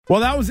Well,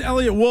 that was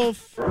Elliot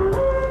Wolf.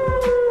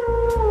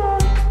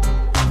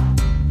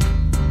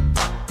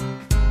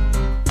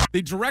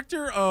 The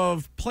director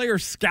of player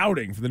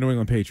scouting for the New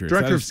England Patriots.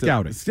 Director of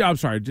scouting. I'm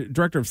sorry,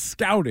 director of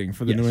scouting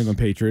for the New England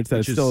Patriots.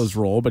 That's still his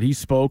role, but he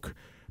spoke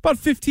about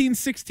 15,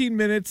 16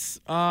 minutes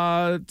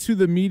to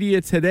the media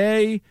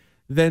today,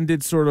 then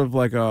did sort of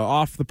like a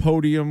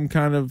off-the-podium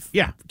kind of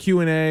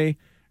Q&A,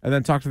 and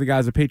then talked to the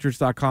guys at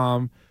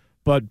Patriots.com.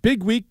 But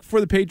big week for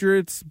the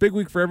Patriots, big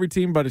week for every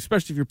team, but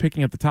especially if you're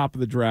picking at the top of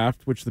the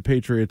draft, which the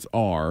Patriots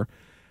are.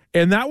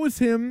 And that was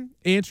him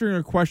answering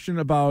a question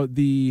about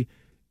the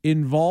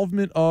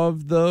involvement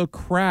of the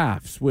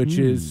Crafts, which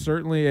is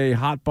certainly a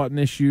hot button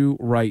issue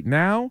right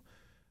now.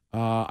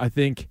 I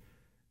think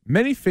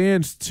many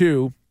fans,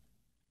 too,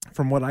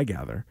 from what I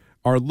gather,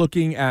 are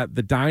looking at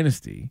the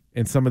dynasty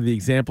and some of the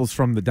examples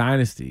from the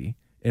dynasty,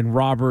 and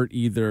Robert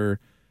either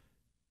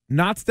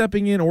not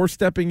stepping in or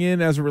stepping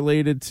in as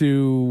related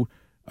to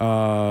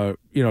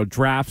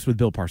drafts with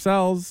Bill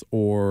Parcells,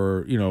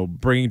 or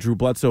bringing Drew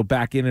Bledsoe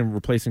back in and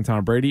replacing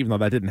Tom Brady, even though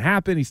that didn't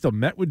happen. He still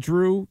met with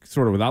Drew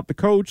sort of without the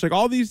coach, like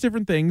all these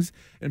different things,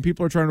 and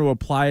people are trying to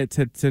apply it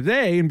to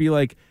today and be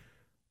like,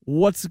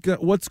 what's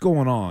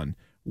going on?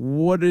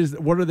 What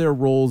are their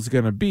roles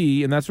going to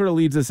be? And that sort of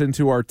leads us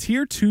into our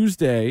Tier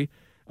Tuesday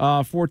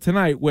for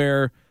tonight,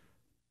 where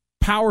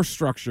power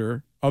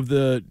structure of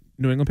the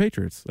New England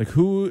Patriots, like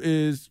who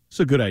is it's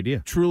a good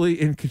idea, truly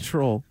in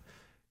control.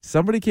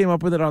 Somebody came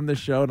up with it on this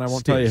show, and I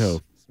won't tell you who.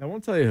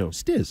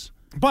 Stiz.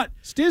 But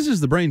Stiz is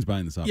the brains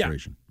behind this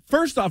operation.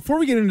 First off, before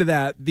we get into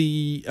that,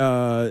 the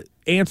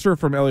answer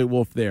from Elliot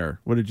Wolf there,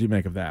 what did you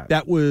make of that?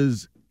 That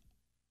was,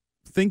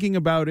 thinking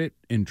about it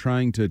and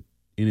trying to,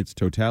 in its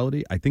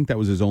totality, I think that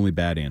was his only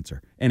bad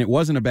answer. And it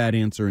wasn't a bad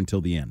answer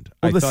until the end.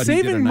 Well, I thought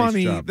he did a nice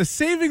job. The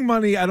saving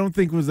money, I don't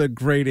think was a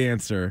great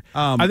answer.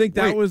 I think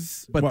that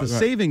was... But the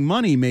saving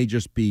money may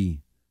just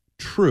be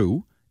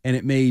true, and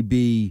it may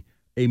be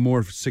a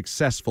more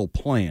successful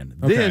plan.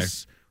 Okay.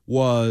 This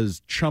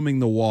was chumming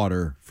the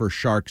water for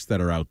sharks that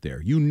are out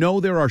there.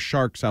 There are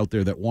sharks out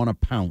there that want to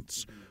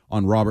pounce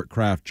on Robert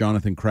Kraft,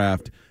 Jonathan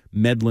Kraft,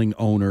 meddling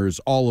owners,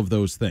 all of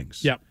those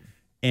things. Yep.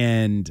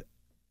 And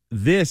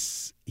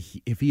this,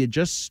 if he had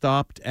just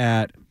stopped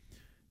at,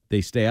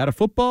 they stay out of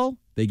football,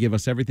 they give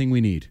us everything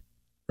we need.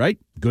 Right?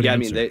 Good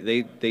answer. I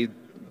mean, they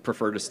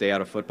prefer to stay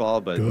out of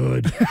football, but...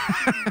 Good.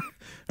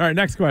 All right,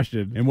 next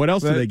question. And what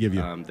else do they give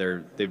you?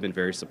 They've been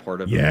very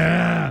supportive.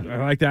 Yeah, I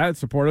like that.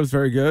 Supportive is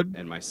very good.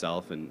 And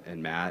myself and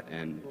Matt,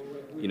 and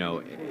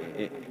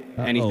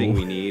anything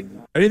we need.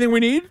 Anything we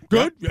need?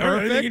 Good. Yep,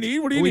 Anything you need?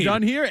 What do you need? We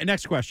done here? And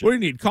next question. What do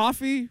you need?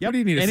 Coffee? Yep. What do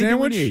you need? A Anything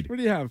sandwich? we need. What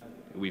do you have?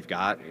 We've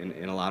got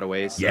in a lot of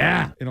ways.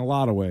 Yeah. In a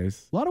lot of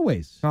ways. A lot of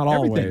ways. Not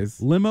all Everything. ways.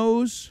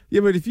 Limos.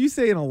 Yeah, but if you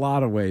say in a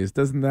lot of ways,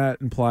 doesn't that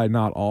imply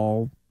not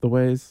all the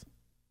ways?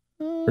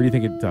 Or do you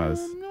think it does?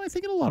 No, I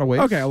think in a lot of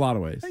ways. Okay, a lot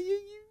of ways. You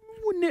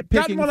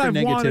nitpicking for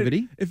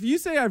negativity. If you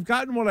say I've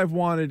gotten what I've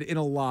wanted in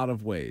a lot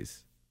of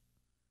ways.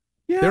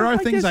 Yeah, there are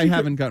things I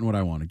haven't gotten what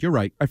I wanted. You're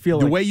right. I feel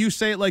the like way you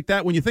say it like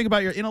that, when you think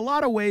about in a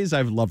lot of ways,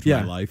 I've loved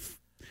my life.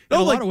 In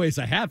a lot of ways,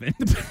 I haven't.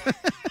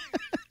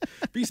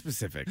 Be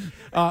specific.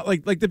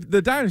 Like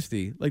the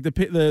Dynasty, like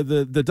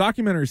the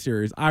documentary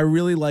series, I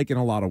really like in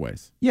a lot of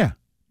ways. Yeah.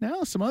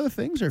 Now some other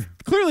things are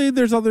clearly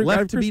there's other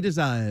left to be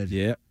desired.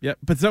 Yeah.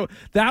 But so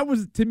that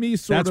was to me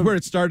that's where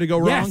it started to go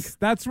wrong. Yes,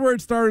 that's where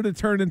it started to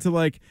turn into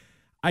like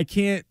I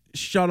can't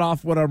shut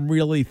off what I'm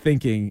really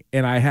thinking,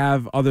 and I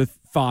have other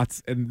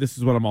thoughts, and this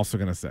is what I'm also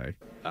going to say.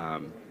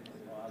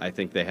 I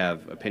think they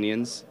have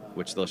opinions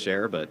which they'll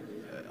share, but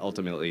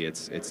ultimately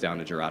it's down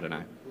to Gerard and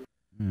I.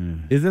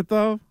 Is it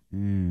though?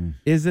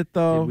 Is it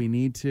though? Did we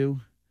need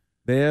to?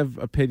 They have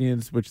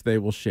opinions which they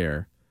will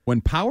share.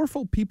 When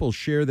powerful people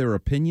share their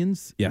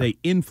opinions, they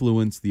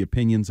influence the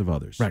opinions of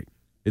others. Right.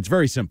 It's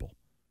very simple.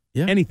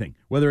 Yeah. Anything,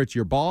 whether it's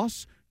your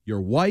boss,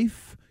 your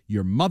wife,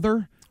 your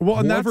mother,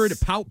 whoever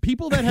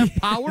people that have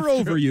power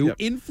over you,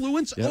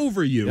 influence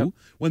over you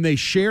when they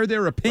share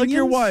their opinions. Like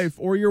your wife,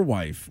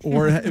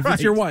 or if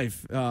it's your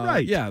wife.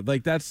 Right. Yeah,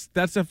 like that's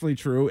definitely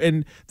true.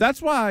 And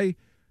that's why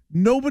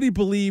nobody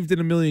believed in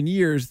a million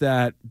years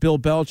that Bill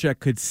Belichick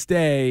could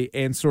stay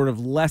and sort of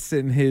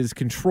lessen his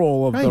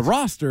control of the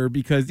roster,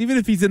 because even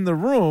if he's in the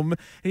room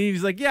and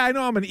he's like, yeah, I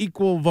know I'm an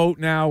equal vote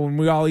now and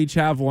we all each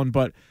have one,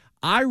 but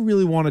I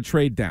really want to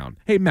trade down.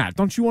 Hey, Matt,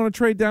 don't you want to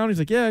trade down? He's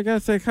like, yeah, I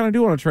guess I kind of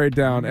do want to trade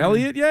down.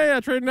 Elliot, yeah,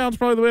 trading down is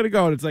probably the way to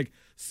go. And it's like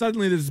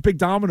suddenly there's this big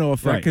domino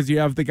effect because you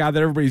have the guy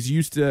that everybody's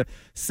used to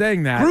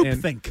saying that.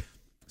 Groupthink.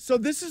 So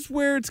this is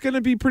where it's going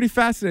to be pretty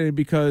fascinating,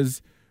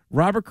 because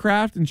Robert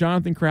Kraft and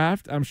Jonathan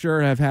Kraft, I'm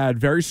sure, have had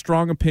very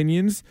strong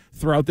opinions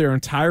throughout their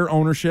entire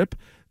ownership.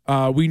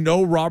 We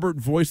know Robert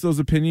voiced those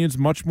opinions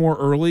much more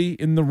early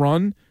in the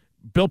run.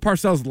 Bill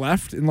Parcells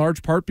left in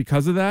large part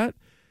because of that.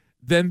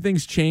 Then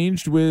things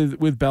changed with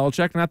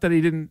Belichick. Not that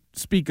he didn't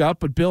speak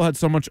up, but Bill had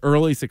so much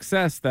early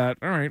success that,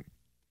 all right,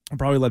 I'll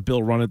probably let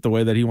Bill run it the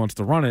way that he wants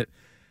to run it.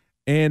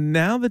 And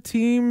now the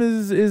team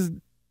is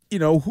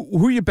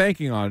who are you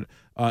banking on?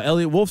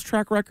 Elliot Wolf's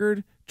track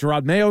record,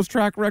 Gerard Mayo's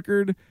track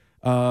record,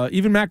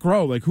 even Matt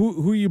Groh. Like,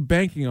 who are you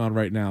banking on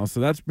right now? So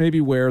that's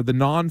maybe where the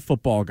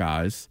non-football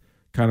guys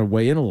kind of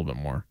weigh in a little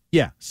bit more.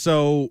 Yeah,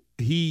 so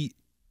he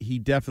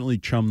definitely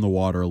chummed the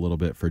water a little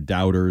bit for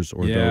doubters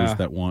or those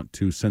that want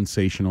to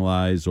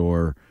sensationalize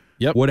or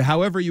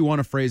however you want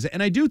to phrase it.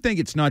 And I do think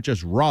it's not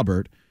just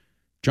Robert.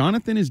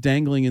 Jonathan is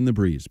dangling in the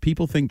breeze.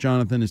 People think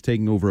Jonathan is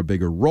taking over a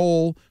bigger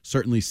role.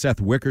 Certainly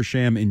Seth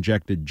Wickersham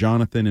injected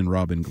Jonathan and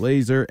Robin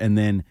Glazer, and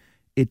then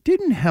it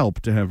didn't help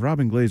to have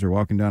Robin Glazer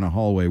walking down a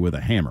hallway with a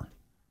hammer.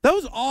 That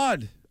was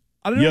odd.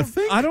 I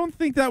don't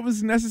think that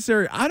was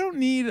necessary. I don't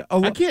need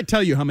I can't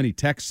tell you how many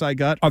texts I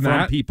got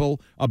from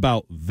people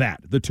about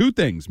that. The two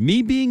things,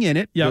 me being in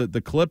it,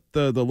 the clip,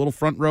 the little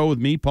front row with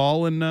me,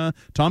 Paul, and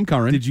Tom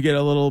Curran. Did you get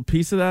a little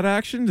piece of that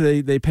action?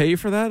 Did they pay you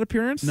for that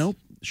appearance? Nope.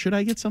 Should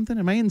I get something?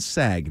 Am I in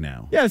SAG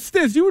now? Yeah,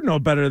 Stiz, you would know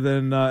better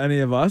than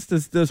any of us.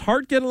 Does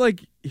Hart get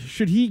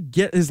should he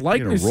get his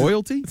likeness? Get a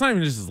royalty? It's not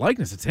even just his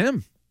likeness, it's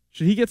him.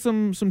 Should he get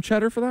some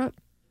cheddar for that?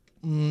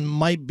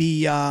 Might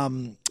be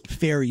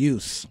fair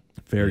use.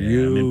 Fair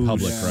use. I'm in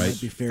public, right?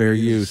 Fair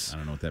use. I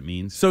don't know what that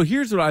means. So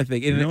here's what I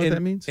think. You know what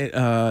that means?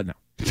 No.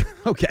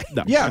 Okay.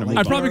 No. Yeah.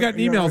 I probably got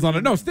emails on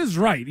it. No, Stiz is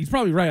right. He's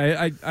probably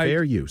right.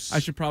 Fair use. I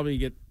should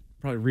probably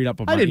read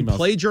up on my emails. I didn't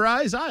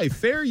plagiarize. I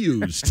fair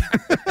used.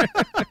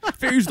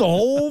 Fair used the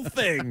whole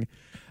thing.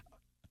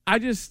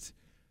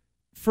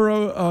 For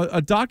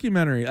a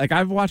documentary, like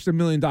I've watched a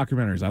million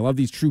documentaries. I love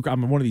these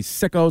I'm one of these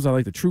sickos. I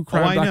like the true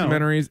crime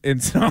documentaries.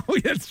 And so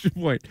that's your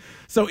point.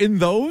 So in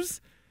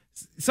those,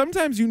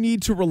 sometimes you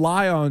need to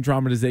rely on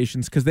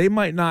dramatizations because they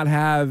might not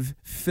have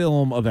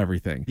film of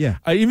everything. Yeah.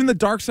 Even the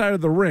Dark Side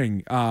of the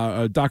Ring,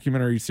 a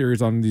documentary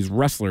series on these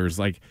wrestlers,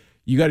 like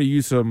you got to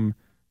use some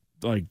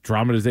like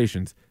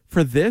dramatizations.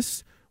 For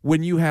this,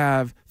 when you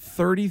have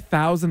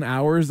 30,000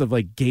 hours of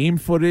like game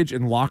footage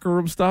and locker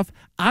room stuff,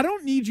 I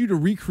don't need you to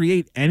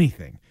recreate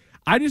anything.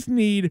 I just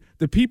need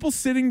the people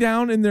sitting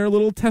down in their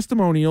little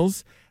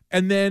testimonials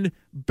and then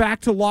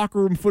back to locker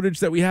room footage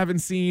that we haven't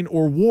seen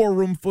or war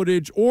room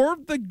footage or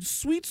the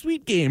sweet,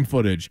 sweet game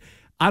footage.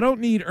 I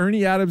don't need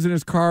Ernie Adams in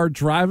his car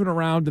driving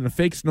around in a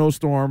fake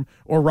snowstorm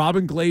or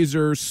Robin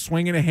Glazer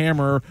swinging a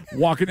hammer,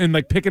 walking and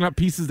like picking up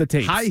pieces of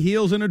tape. High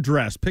heels in a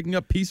dress, picking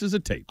up pieces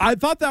of tape. I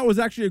thought that was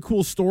actually a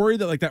cool story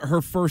that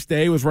her first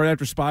day was right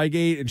after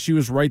Spygate and she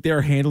was right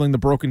there handling the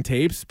broken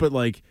tapes. But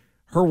like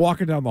her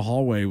walking down the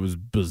hallway was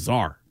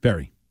bizarre.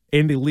 Very.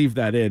 And they leave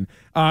that in.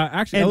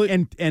 Actually,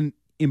 and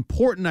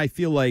important, I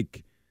feel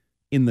like,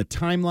 in the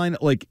timeline,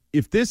 like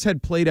if this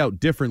had played out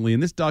differently,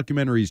 and this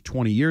documentary is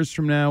 20 years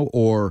from now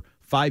or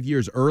 5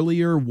 years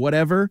earlier,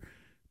 whatever.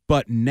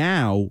 But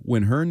now,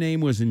 when her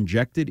name was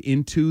injected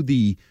into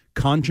the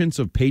conscience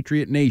of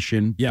Patriot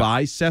Nation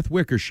by Seth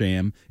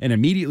Wickersham, and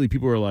immediately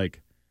people were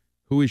like,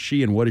 who is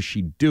she and what is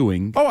she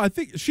doing? Oh, I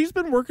think she's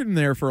been working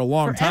there for a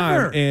long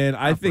time. And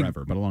I think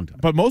forever, but a long time.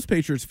 But most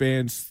Patriots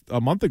fans a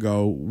month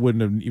ago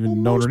wouldn't have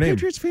even known her name. Most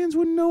Patriots fans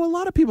wouldn't know a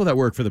lot of people that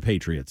work for the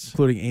Patriots.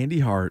 Including Andy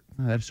Hart.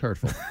 Oh, that's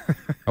hurtful.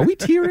 Are we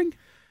tearing?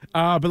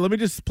 But let me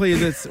just play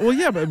this. Well,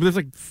 yeah, but there's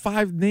like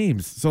 5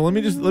 names. So let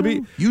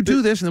me. You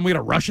do this, and then we got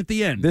to rush at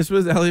the end. This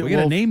was Elliot Wolf. We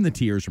got to name the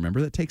tiers.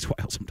 Remember, that takes a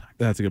while sometimes.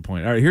 That's a good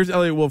point. All right, here's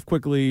Elliot Wolf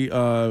quickly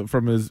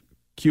from his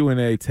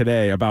Q&A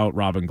today about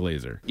Robin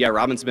Glazer. Yeah,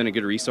 Robin's been a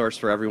good resource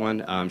for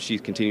everyone. She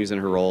continues in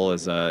her role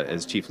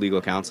as chief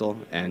legal counsel,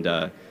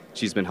 and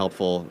she's been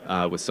helpful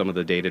with some of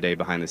the day-to-day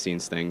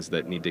behind-the-scenes things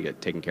that need to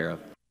get taken care of.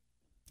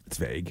 It's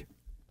vague.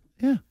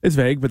 Yeah. It's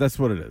vague, but that's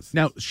what it is.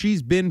 Now,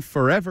 she's been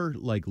forever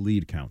like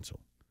lead counsel.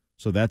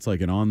 So that's like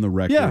an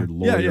on-the-record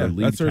lawyer,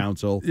 lead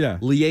counsel,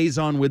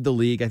 liaison with the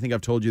league. I think I've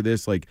told you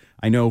this. Like,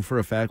 I know for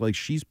a fact, like,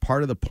 she's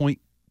part of the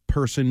point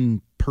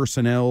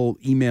personnel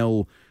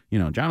email,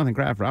 Jonathan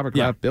Kraft, Robert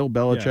Kraft, Bill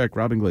Belichick,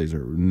 Robin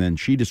Glazer. And then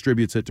she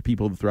distributes it to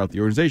people throughout the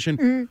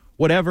organization,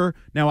 whatever.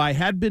 Now, I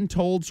had been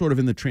told sort of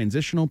in the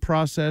transitional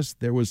process,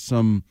 there was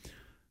some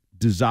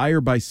desire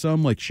by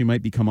some, like she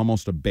might become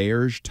almost a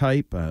Bears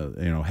type,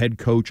 head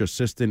coach,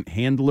 assistant,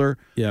 handler.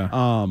 Yeah.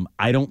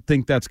 I don't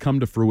think that's come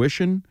to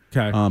fruition.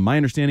 Okay. My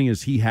understanding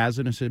is he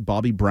hasn't.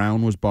 Bobby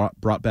Brown was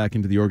brought back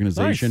into the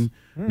organization.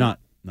 Nice.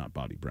 Not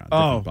Bobby Brown.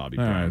 Oh, Bobby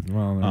Brown.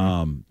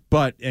 Right.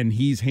 Well, and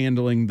he's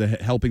handling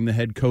helping the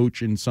head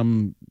coach in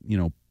some,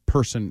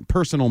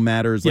 personal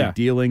matters like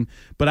dealing.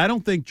 But I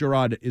don't think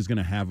Gerard is going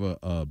to have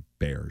a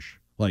Bears.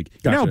 Like,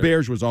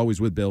 Bears was always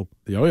with Bill.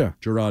 Oh, yeah.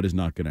 Gerard is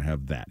not going to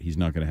have that. He's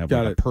not going to have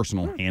a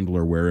personal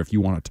handler where if you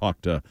want to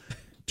talk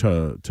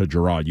to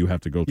Gerard, you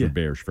have to go through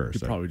Bears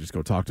first. You'd probably just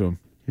go talk to him.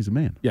 He's a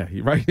man. Yeah,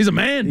 right. He's a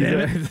man, damn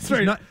it. That's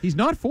right. He's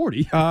not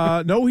 40.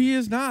 No, he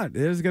is not. It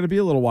is going to be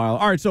a little while.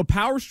 All right, so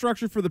power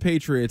structure for the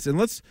Patriots. And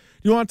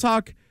you want to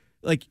talk,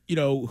 like,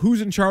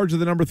 who's in charge of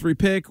the number 3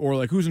 pick or,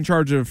 like, who's in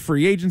charge of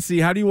free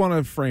agency? How do you want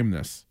to frame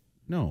this?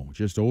 No,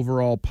 just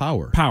overall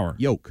power. Power.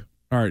 Yoke.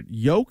 All right,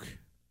 yoke?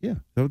 Yeah. Is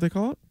that what they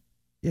call it?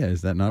 Yeah,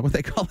 is that not what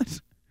they call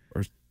it?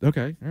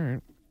 Okay, all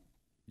right.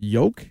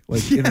 Yolk?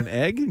 Like in an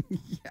egg?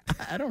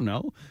 I don't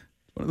know.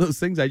 One of those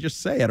things I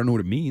just say. I don't know what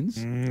it means.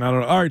 I don't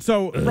know. All right,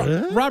 so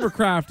Robert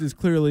Kraft is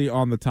clearly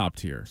on the top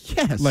tier.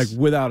 Yes. Like,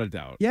 without a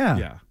doubt.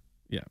 Yeah.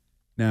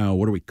 Now,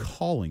 what are we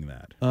calling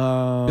that?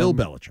 Bill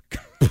Belichick.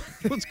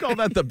 Let's call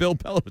that the Bill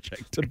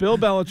Belichick tier. The Bill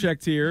Belichick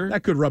tier.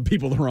 That could rub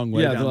people the wrong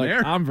way down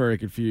there. I'm very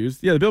confused.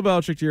 Yeah, the Bill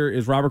Belichick tier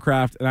is Robert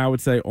Kraft, and I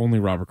would say only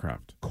Robert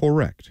Kraft.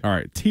 Correct. All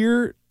right,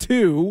 tier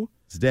 2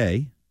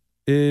 today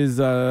is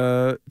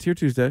Tier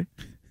Tuesday.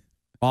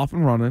 Off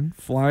and running,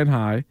 flying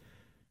high.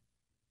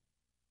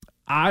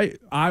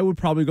 I would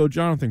probably go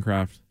Jonathan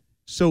Kraft.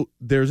 So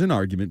there's an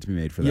argument to be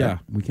made for that. Yeah.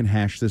 We can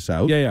hash this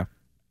out. Yeah.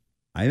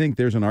 I think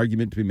there's an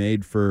argument to be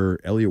made for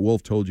Elliot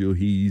Wolf told you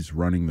he's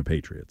running the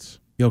Patriots.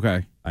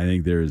 Okay. I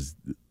think there's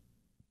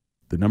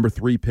the number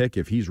 3 pick,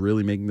 if he's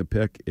really making the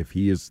pick, if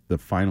he is the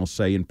final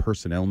say in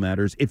personnel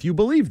matters, if you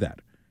believe that.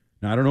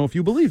 Now, I don't know if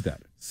you believe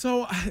that.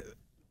 So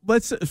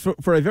let's,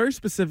 for a very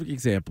specific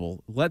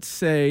example, let's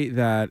say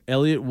that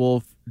Elliot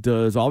Wolf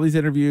does all these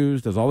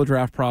interviews, does all the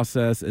draft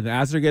process, and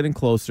as they're getting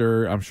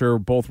closer, I'm sure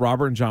both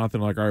Robert and Jonathan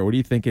are like, all right, what are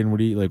you thinking?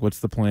 What's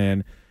the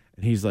plan?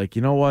 And he's like,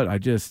 you know what?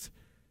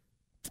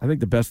 I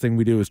think the best thing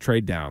we do is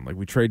trade down. Like,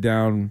 we trade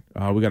down.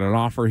 We got an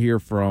offer here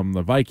from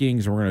the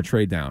Vikings, and we're going to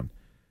trade down.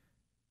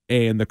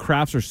 And the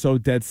Crafts are so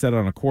dead set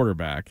on a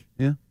quarterback.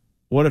 Yeah.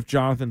 What if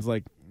Jonathan's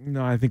like,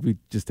 no, I think we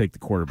just take the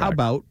quarterback.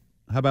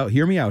 How about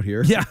hear me out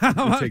here? Yeah.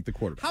 We'll take the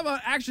quarterback. How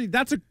about, actually,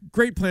 that's a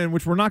great plan,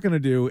 which we're not going to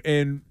do.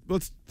 And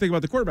let's think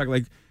about the quarterback.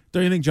 Like,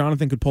 don't you think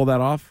Jonathan could pull that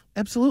off?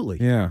 Absolutely.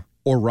 Yeah.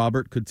 Or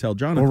Robert could tell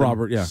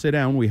Jonathan, sit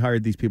down, we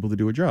hired these people to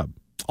do a job.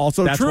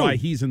 Also That's true. That's why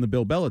he's in the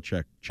Bill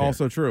Belichick chair.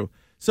 Also true.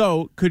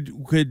 So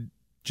could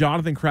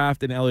Jonathan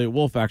Kraft and Elliot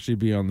Wolf actually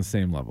be on the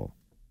same level?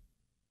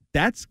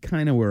 That's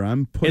kind of where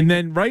I'm putting.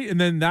 And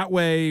then that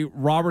way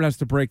Robert has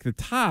to break the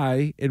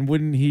tie, and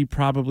wouldn't he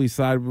probably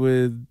side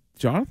with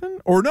Jonathan?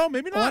 Or no,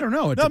 maybe not. I don't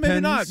know.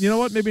 Maybe not. You know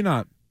what? Maybe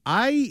not.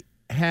 I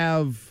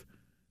have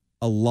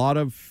a lot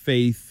of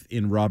faith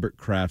in Robert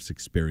Kraft's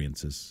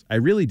experiences. I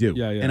really do.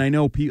 Yeah. And I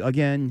know,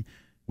 again,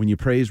 when you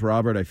praise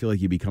Robert, I feel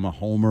like you become a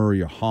homer or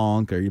you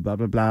honk or you blah,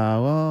 blah,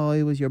 blah. Oh,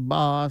 he was your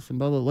boss and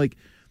blah, blah. Like,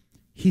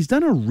 he's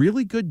done a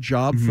really good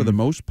job for the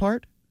most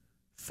part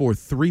for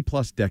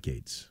 3+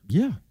 decades.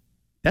 Yeah.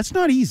 That's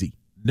not easy.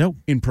 No.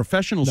 In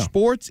professional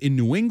sports, in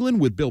New England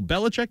with Bill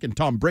Belichick and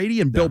Tom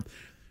Brady and Bill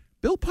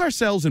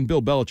Parcells and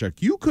Bill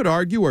Belichick, you could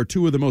argue are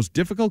 2 of the most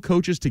difficult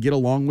coaches to get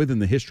along with in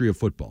the history of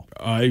football.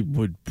 I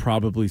would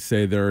probably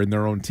say they're in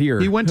their own tier.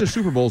 He went to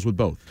Super Bowls with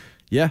both.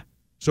 Yeah.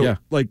 So,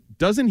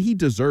 doesn't he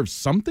deserve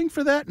something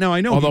for that? Now,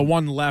 I know. Although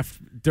one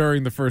left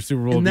during the first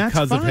Super Bowl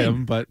because of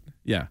him, but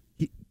yeah.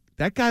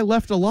 That guy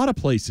left a lot of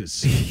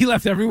places. He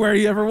left everywhere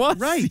he ever was.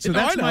 Right. So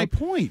that's my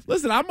point.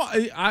 Listen,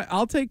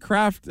 I'll take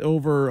Kraft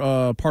over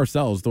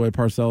Parcells, the way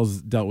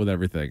Parcells dealt with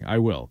everything. I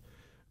will.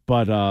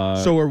 But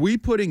so are we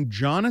putting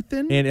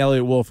Jonathan and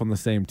Elliot Wolf on the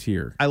same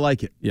tier? I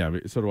like it. Yeah,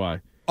 so do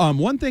I.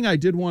 One thing I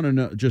did want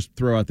to just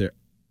throw out there.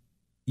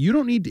 You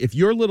don't need, if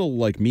your little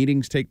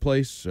meetings take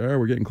place,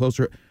 we're getting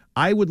closer.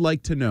 I would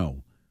like to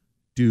know,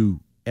 do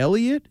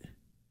Elliot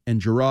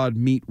and Gerard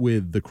meet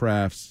with the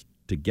Crafts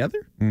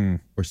together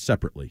or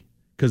separately?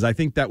 Because I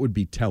think that would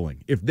be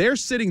telling. If they're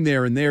sitting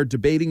there and they're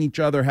debating each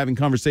other, having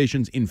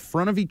conversations in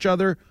front of each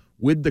other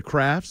with the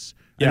Crafts,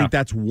 I think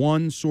that's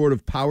one sort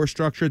of power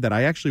structure that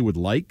I actually would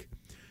like.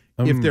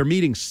 If they're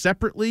meeting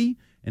separately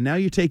and now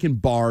you're taking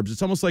barbs,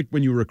 it's almost like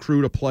when you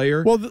recruit a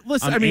player. Well,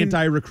 listen, I'm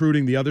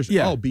anti-recruiting the others.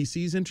 Yeah. Oh,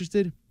 BC's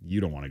interested?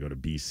 You don't want to go to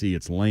BC.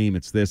 It's lame.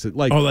 It's this.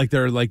 Like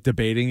they're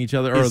debating each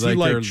other, or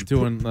they're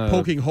doing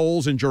poking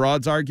holes in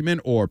Gerard's argument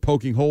or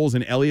poking holes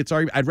in Elliot's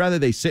argument. I'd rather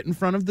they sit in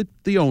front of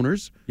the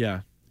owners.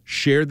 Yeah.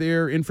 Share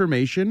their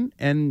information,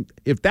 and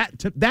if that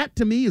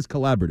to me is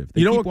collaborative.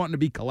 They keep wanting to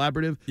be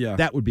collaborative. Yeah.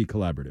 That would be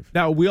collaborative.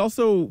 Now, we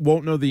also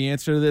won't know the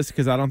answer to this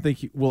because I don't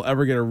think we'll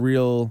ever get a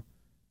real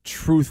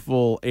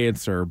truthful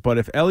answer. But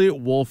if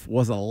Elliot Wolf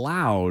was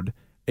allowed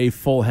a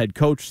full head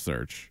coach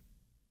search,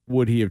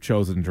 would he have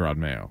chosen Gerard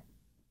Mayo?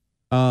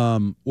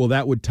 Well,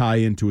 that would tie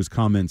into his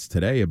comments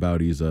today about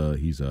he's a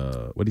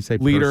what do you say,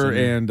 leader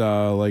person?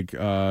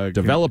 And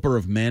developer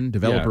of men,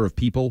 developer of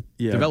people,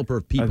 developer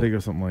of people. I think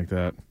of something like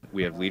that.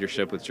 We have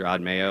leadership with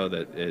Gerard Mayo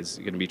that is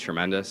going to be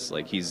tremendous.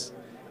 He's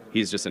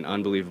just an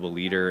unbelievable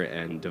leader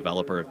and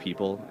developer of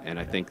people. And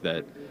I think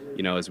that,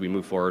 as we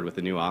move forward with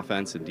the new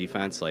offense and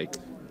defense,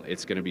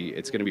 it's going to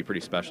be pretty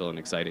special and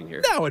exciting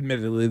here. Now,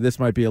 admittedly, this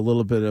might be a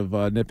little bit of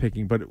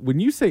nitpicking, but when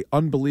you say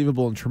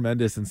unbelievable and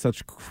tremendous in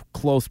such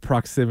close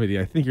proximity,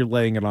 I think you're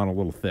laying it on a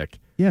little thick.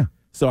 Yeah.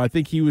 So I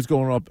think he was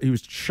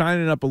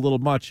shining up a little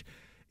much.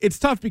 It's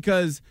tough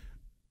because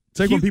it's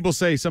like when people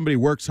say somebody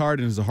works hard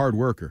and is a hard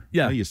worker.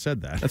 Yeah, you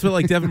said that. That's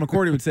what Devin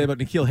McCourty would say about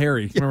N'Keal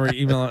Harry. Remember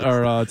emailing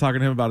or talking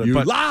to him about it?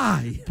 You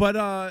lie.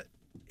 But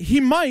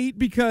he might,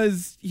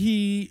 because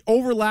he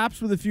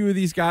overlaps with a few of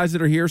these guys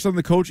that are here. Some of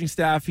the coaching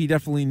staff he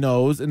definitely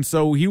knows, and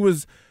so he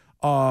was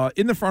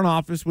in the front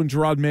office when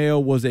Gerard Mayo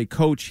was a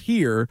coach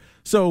here.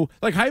 So,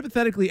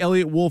 hypothetically,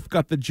 Elliot Wolf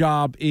got the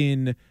job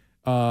in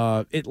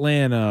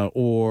Atlanta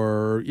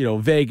or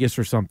Vegas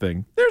or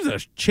something. There's a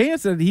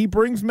chance that he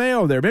brings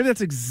Mayo there. Maybe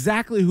that's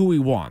exactly who he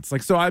wants.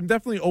 So I'm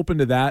definitely open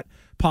to that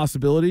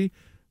possibility.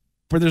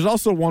 But there's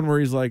also one where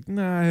he's like,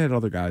 nah, I had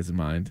other guys in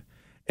mind,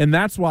 and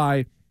that's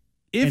why.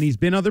 and he's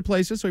been other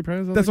places, so he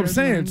probably has that's what I'm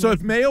saying. So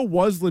if Mayo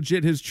was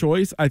legit his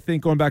choice, I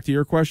think going back to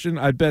your question,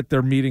 I bet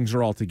their meetings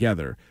are all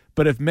together.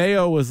 But if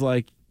Mayo was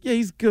like, yeah,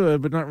 he's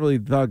good, but not really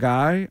the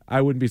guy,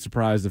 I wouldn't be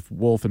surprised if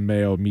Wolf and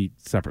Mayo meet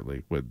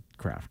separately with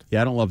Kraft.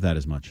 Yeah, I don't love that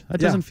as much. That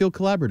doesn't feel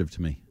collaborative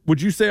to me.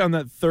 Would you say on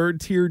that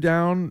third tier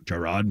down,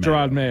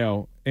 Gerard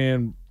Mayo,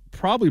 and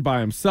probably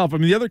by himself? I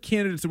mean, the other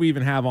candidates that we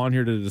even have on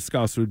here to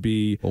discuss would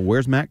be... Well,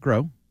 where's Matt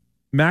Groh?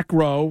 Matt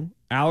Groh,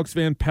 Alex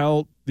Van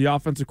Pelt, the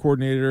offensive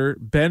coordinator,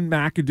 Ben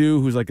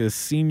McAdoo, who's like a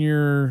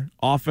senior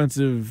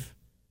offensive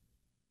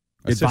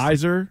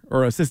advisor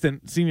or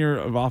assistant, senior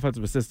of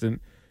offensive assistant.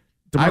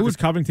 DeMarcus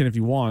Covington, if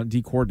you want,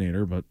 D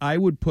coordinator. But I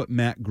would put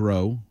Matt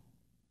Groh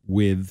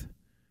with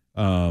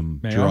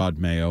Gerard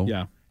Mayo.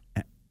 Yeah.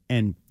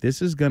 And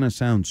this is going to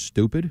sound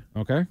stupid.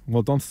 Okay.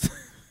 Well, don't...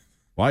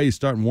 Why are you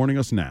starting warning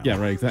us now? Yeah,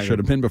 right, exactly. Should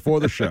have been before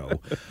the show.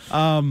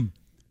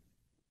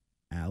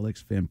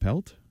 Alex Van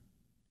Pelt?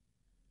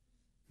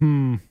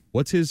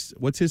 What's his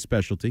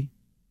specialty?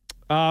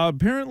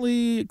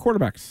 Apparently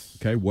quarterbacks.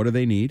 Okay, what do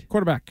they need?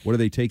 Quarterback. What are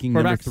they taking?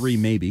 Number 3,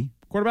 maybe.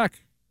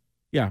 Quarterback.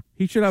 Yeah,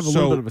 he should have a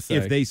little bit of a say.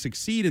 If they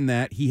succeed in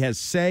that, he has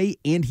say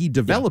and he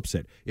develops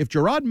it. If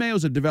Gerard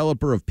Mayo's a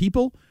developer of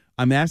people,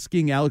 I'm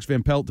asking Alex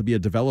Van Pelt to be a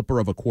developer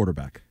of a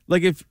quarterback.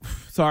 Like if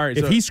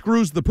he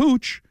screws the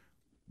pooch,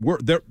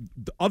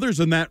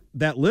 others in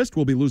that list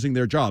will be losing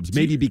their jobs,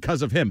 maybe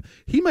because of him.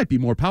 He might be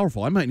more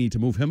powerful. I might need to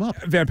move him up.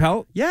 Van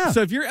Pelt? Yeah.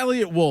 So if you're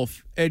Elliott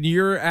Wolf and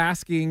you're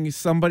asking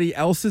somebody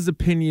else's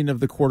opinion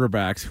of the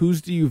quarterbacks,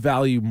 whose do you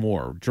value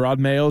more, Gerard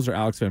Mayo's or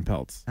Alex Van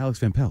Pelt's? Alex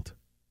Van Pelt.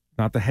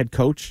 Not the head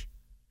coach?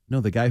 No,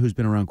 the guy who's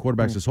been around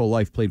quarterbacks his whole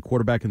life, played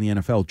quarterback in the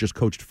NFL, just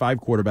coached 5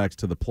 quarterbacks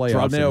to the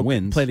playoffs and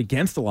wins. Played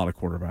against a lot of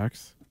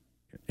quarterbacks.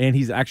 And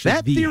he's actually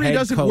that the theory head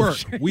doesn't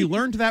coach. work. We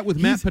learned that with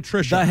Matt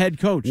Patricia. The head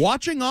coach.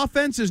 Watching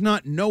offense is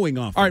not knowing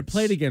offense. All right,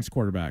 played against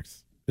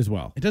quarterbacks as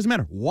well. It doesn't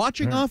matter.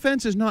 Watching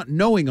offense is not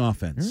knowing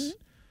offense.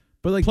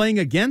 But like playing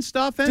against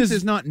offense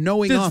is not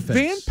knowing offense. Does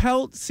Van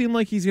Pelt seem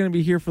like he's going to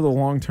be here for the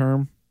long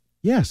term?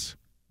 Yes.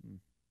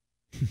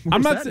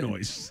 I'm not saying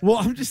noise. Well,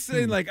 I'm just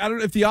saying, like, I don't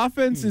know if the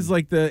offense is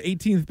like the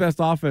 18th best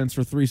offense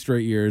for 3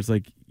 straight years.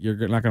 Like, you're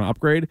not going to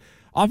upgrade.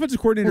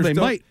 Offensive coordinators, they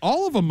might.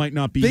 All of them might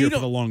not be here for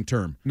the long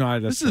term. No,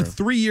 this is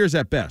 3 years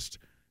at best.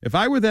 If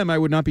I were them, I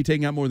would not be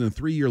taking out more than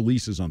 3-year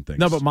leases on things.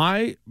 No, but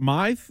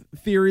my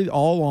theory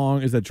all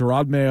along is that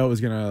Gerard Mayo is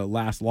going to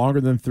last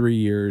longer than 3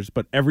 years,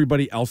 but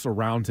everybody else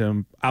around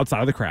him, outside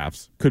of the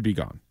Crafts, could be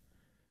gone.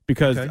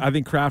 Because I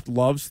think Kraft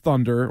loves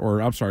Thunder,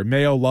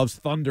 Mayo loves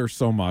Thunder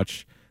so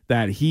much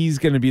that he's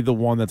going to be the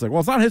one that's like, well,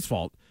 it's not his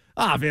fault.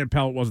 Van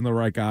Pelt wasn't the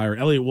right guy, or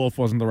Elliott Wolf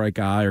wasn't the right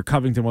guy, or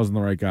Covington wasn't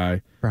the right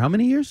guy. For how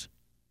many years?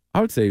 I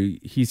would say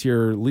he's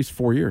here at least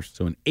 4 years.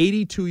 So an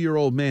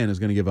 82-year-old man is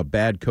going to give a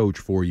bad coach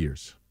 4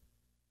 years.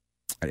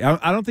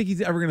 I don't think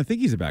he's ever going to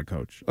think he's a bad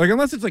coach. Like,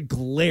 unless it's like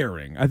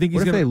glaring. I think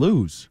he's going to. What if they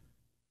lose?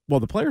 Well,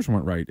 the players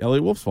weren't right.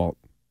 Elliott Wolf's fault.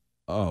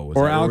 Oh,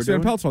 or Alex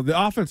Van Pelt's fault. The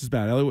offense is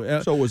bad.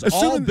 So it was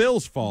all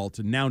Bill's fault,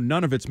 and now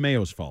none of it's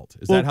Mayo's fault.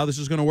 Is that how this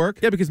is going to work?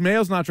 Yeah, because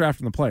Mayo's not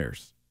drafting the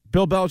players.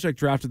 Bill Belichick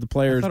drafted the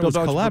players. I thought it was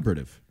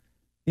collaborative.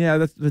 Yeah,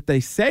 that's what they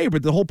say.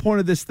 But the whole point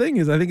of this thing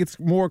is, I think it's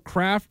more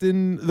Kraft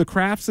and the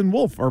Crafts and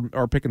Wolf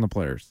are picking the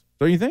players.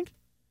 Don't you think?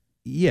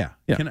 Yeah.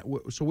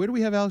 So where do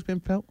we have Alex Van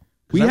Pelt?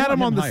 We had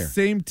him on the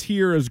same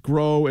tier as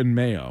Groh and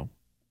Mayo.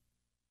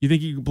 You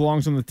think he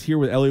belongs on the tier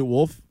with Elliott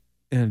Wolf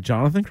and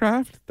Jonathan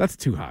Kraft? That's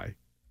too high.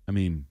 I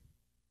mean,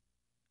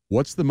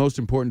 what's the most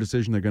important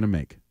decision they're going to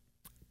make?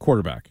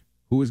 Quarterback.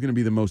 Who is going to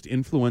be the most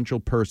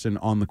influential person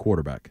on the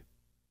quarterback?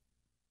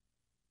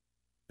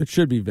 It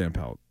should be Van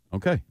Pelt.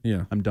 Okay.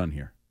 Yeah. I'm done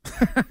here.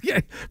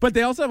 Yeah, but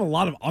they also have a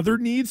lot of other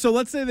needs. So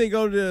let's say they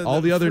go to all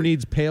the other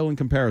needs pale in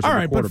comparison. All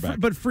right, to quarterback.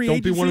 But free don't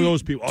agency, be one of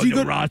those people.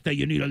 The roster,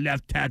 you need a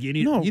left tackle. You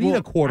need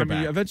a quarterback.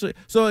 I mean, eventually,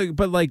 so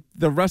but like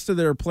the rest of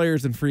their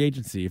players in free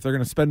agency, if they're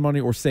going to spend money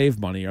or save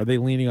money, are they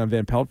leaning on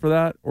Van Pelt for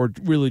that, or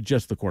really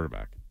just the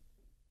quarterback?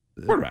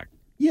 Quarterback.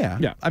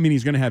 Yeah. I mean,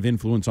 he's going to have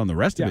influence on the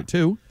rest of it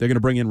too. They're going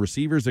to bring in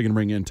receivers. They're going to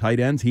bring in tight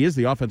ends. He is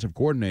the offensive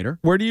coordinator.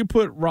 Where do you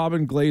put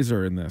Robin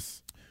Glazer in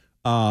this?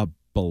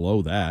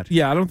 Below that.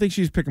 Yeah, I don't think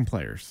she's picking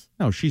players.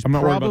 No, she's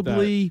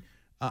probably,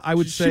 I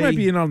would say. She might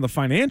be in on the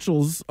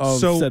financials of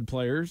said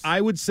players. I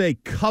would say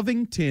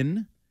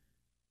Covington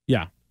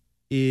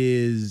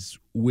is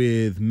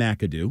with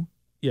McAdoo.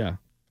 Yeah.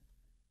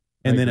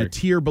 And then a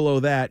tier below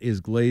that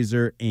is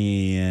Glazer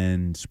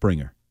and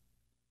Springer.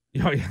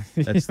 Oh, yeah.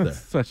 That's the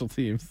special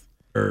teams.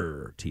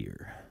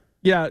 Tier.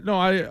 Yeah, no,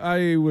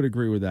 I would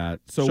agree with that.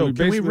 So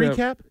can we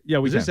recap?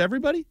 Is this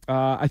everybody?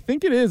 I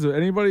think it is.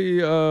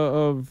 Anybody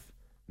of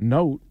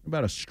note?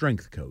 About a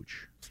strength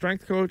coach.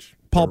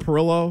 Paul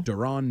Perillo.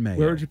 Duron Mayo.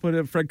 Where would you put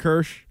him? Fred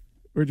Kirsch.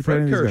 Where'd you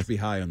Fred put Kirsch be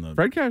high on the...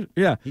 Fred Kirsch,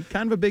 yeah. He's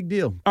kind of a big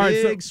deal. All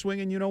right, big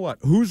swinging, you know what.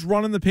 Who's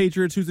running the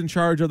Patriots? Who's in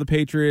charge of the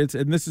Patriots?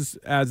 And this is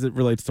as it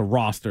relates to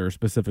roster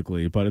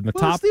specifically, but in the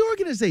top... it's the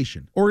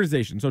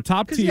organization. So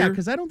top tier. Yeah,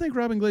 because I don't think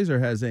Robin Glazer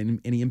has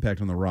any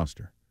impact on the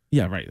roster.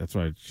 Yeah, right. That's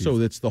right. So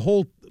it's the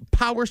whole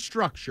power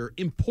structure,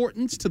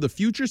 importance to the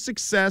future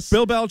success.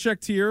 Bill Belichick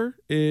tier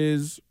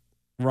is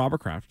Robert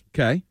Kraft.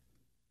 Okay.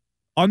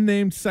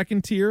 Unnamed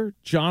second tier,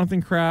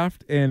 Jonathan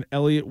Kraft and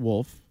Elliot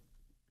Wolf.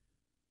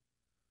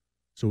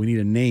 So we need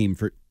a name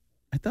for.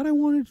 I thought I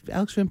wanted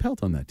Alex Van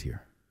Pelt on that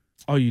tier.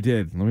 Oh, you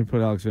did. Let me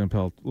put Alex Van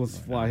Pelt. Let's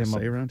fly him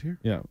up around here.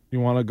 Yeah. You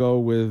want to go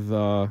with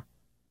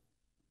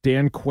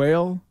Dan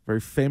Quayle, very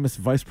famous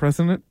vice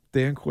president,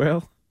 Dan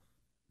Quayle?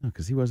 No,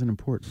 because he wasn't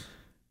important.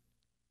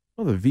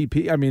 Well, the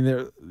VP. I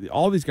mean,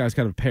 all these guys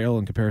kind of pale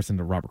in comparison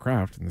to Robert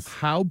Kraft.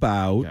 How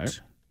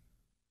about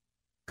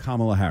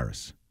Kamala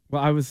Harris?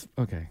 Well,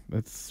 okay.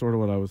 That's sort of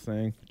what I was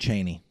saying.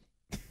 Cheney.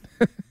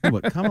 No,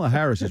 but Kamala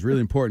Harris is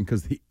really important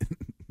because the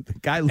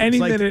guy looks any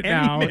like minute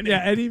now.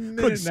 Any could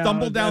minute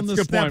stumble down the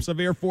steps of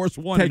Air Force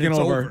One taking and it's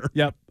over.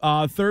 Yep.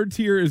 Third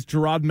tier is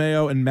Gerard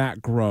Mayo and Matt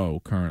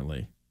Groh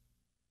currently.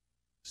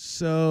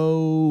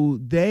 So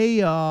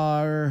they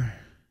are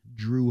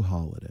Drew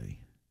Holiday.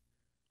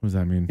 What does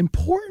that mean?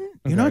 Important?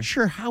 Okay. You're not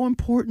sure how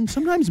important.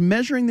 Sometimes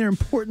measuring their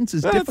importance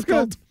is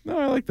difficult. Good. No,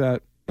 I like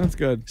that. That's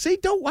good. See,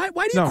 why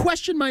do you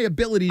question my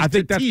abilities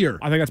to tier?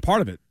 I think that's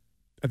part of it.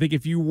 I think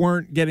if you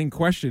weren't getting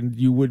questioned,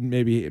 you wouldn't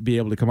maybe be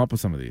able to come up with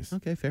some of these.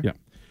 Okay, fair. Yeah.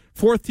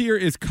 Fourth tier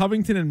is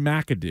Covington and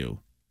McAdoo.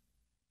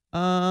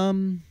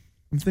 I'm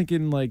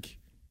thinking like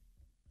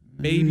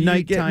maybe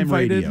nighttime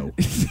radio.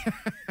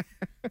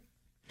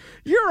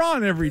 You're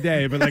on every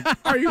day, but like,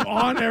 are you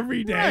on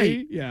every day?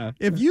 Right. Yeah.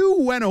 If you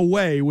went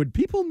away, would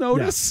people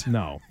notice? Yes.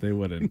 No, they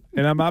wouldn't.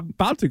 And I'm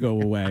about to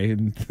go away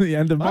in the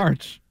end of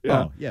March.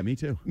 Yeah. Oh, yeah, me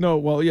too. No,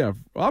 well, yeah.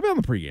 I'll be on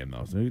the pregame,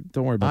 though, so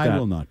don't worry about that. I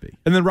will not be.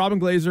 And then Robin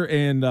Glazer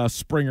and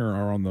Springer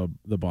are on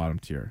the bottom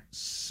tier.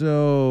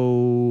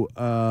 So,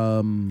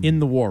 in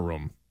the war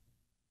room.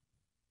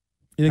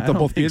 You think they'll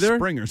both be there?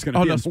 Springer's going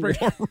to be in the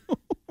war room.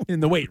 In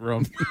the weight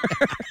room.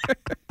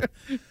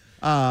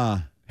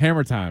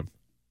 Hammer time.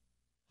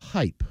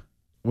 Hype.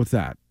 What's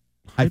that?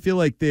 I feel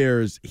like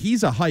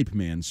he's a hype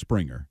man,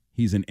 Springer.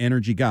 He's an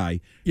energy guy.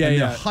 Yeah,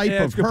 and the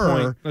hype of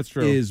her That's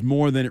true. Is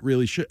more than it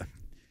really should.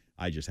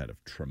 I just had a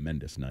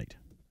tremendous night.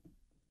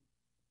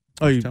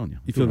 I'm telling you.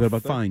 You feel good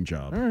about that? Fine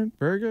job. All right,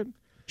 very good.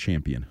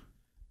 Champion.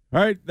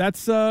 All right,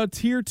 that's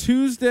Tier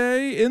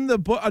Tuesday in the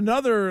book.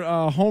 Another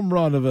home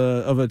run of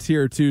a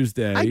Tier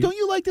Tuesday. Don't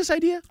you like this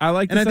idea? I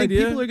like this idea. And I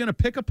think people are going to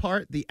pick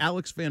apart the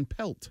Alex Van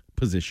Pelt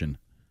position.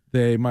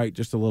 They might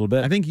just a little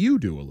bit. I think you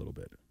do a little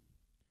bit.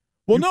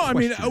 Well, no, I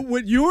mean,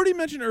 what you already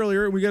mentioned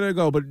earlier, we got to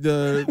go, but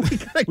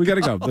we got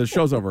to go. The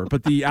show's over.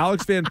 But the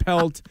Alex Van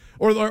Pelt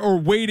or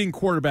waiting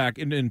quarterback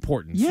in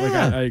importance. Yeah.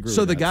 Like, I agree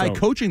so with the that. guy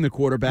coaching the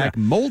quarterback,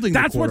 molding the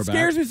quarterback. That's what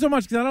scares me so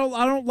much because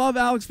I don't love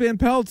Alex Van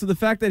Pelt. So the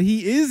fact that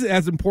he is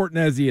as important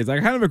as he is. I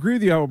kind of agree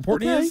with you how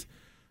important he is.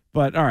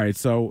 But, all right,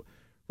 so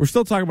we're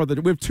still talking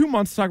about we have 2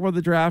 months to talk about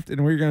the draft,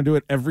 and we're going to do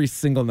it every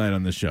single night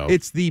on the show.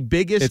 It's the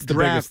biggest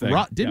draft.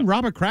 Didn't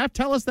Robert Kraft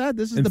tell us that?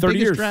 This is in the 30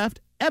 biggest years.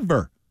 draft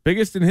ever.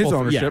 Biggest in his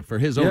ownership. Yeah, for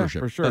his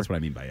ownership. For sure. That's what I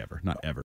mean by ever, not ever.